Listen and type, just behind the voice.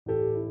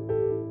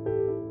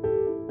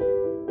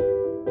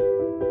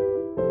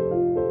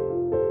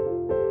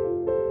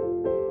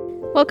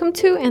Welcome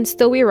to And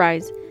Still We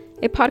Rise,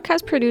 a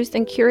podcast produced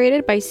and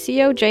curated by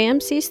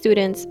COJMC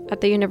students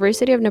at the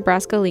University of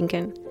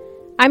Nebraska-Lincoln.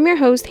 I'm your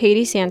host,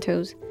 Haiti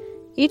Santos.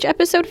 Each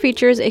episode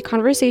features a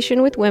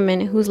conversation with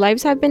women whose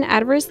lives have been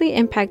adversely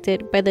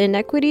impacted by the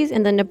inequities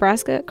in the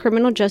Nebraska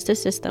criminal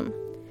justice system.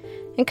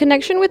 In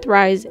connection with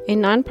RISE, a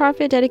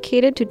nonprofit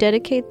dedicated to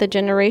dedicate the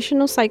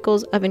generational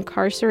cycles of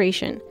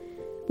incarceration,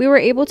 we were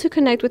able to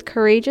connect with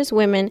courageous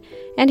women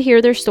and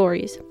hear their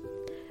stories.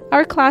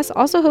 Our class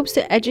also hopes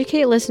to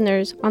educate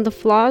listeners on the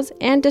flaws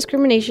and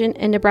discrimination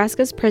in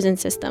Nebraska's prison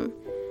system.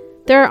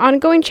 There are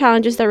ongoing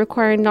challenges that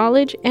require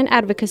knowledge and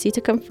advocacy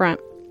to confront.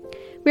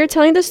 We are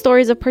telling the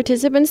stories of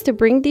participants to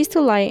bring these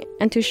to light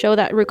and to show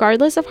that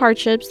regardless of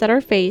hardships that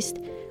are faced,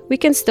 we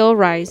can still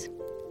rise.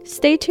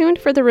 Stay tuned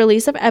for the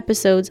release of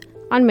episodes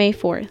on May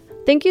 4th.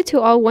 Thank you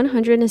to all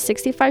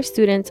 165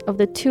 students of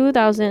the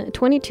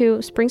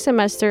 2022 spring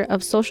semester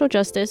of Social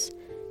Justice,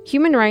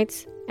 Human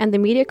Rights, and the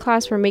Media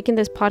class for making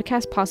this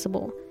podcast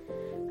possible.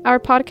 Our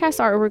podcast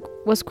artwork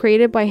was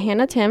created by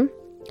Hannah Timm.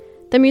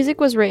 The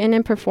music was written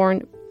and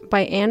performed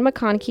by Anne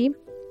McConkey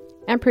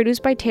and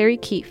produced by Terry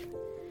Keefe.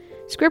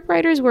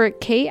 Scriptwriters were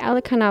Kate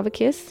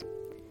Alekcanavachis,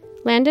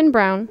 Landon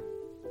Brown,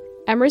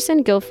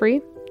 Emerson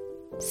Gilfry,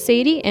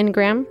 Sadie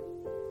Ingram,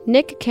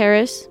 Nick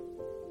Karras,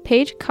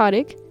 Paige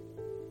Kotik,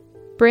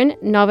 Brynn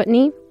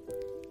Novotny,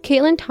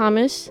 Caitlyn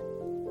Thomas,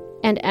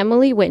 and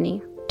Emily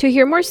Whitney. To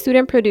hear more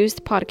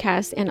student-produced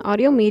podcasts and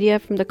audio media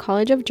from the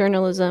College of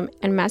Journalism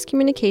and Mass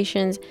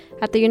Communications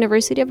at the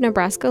University of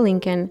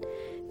Nebraska-Lincoln,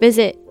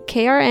 visit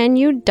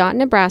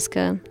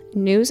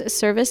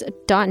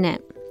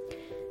krnu.nebraska.newsservice.net.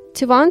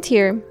 To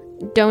volunteer,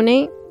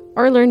 donate,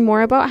 or learn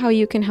more about how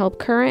you can help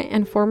current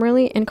and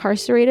formerly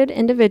incarcerated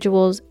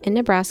individuals in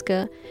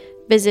Nebraska,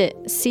 visit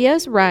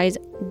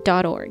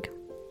csrise.org.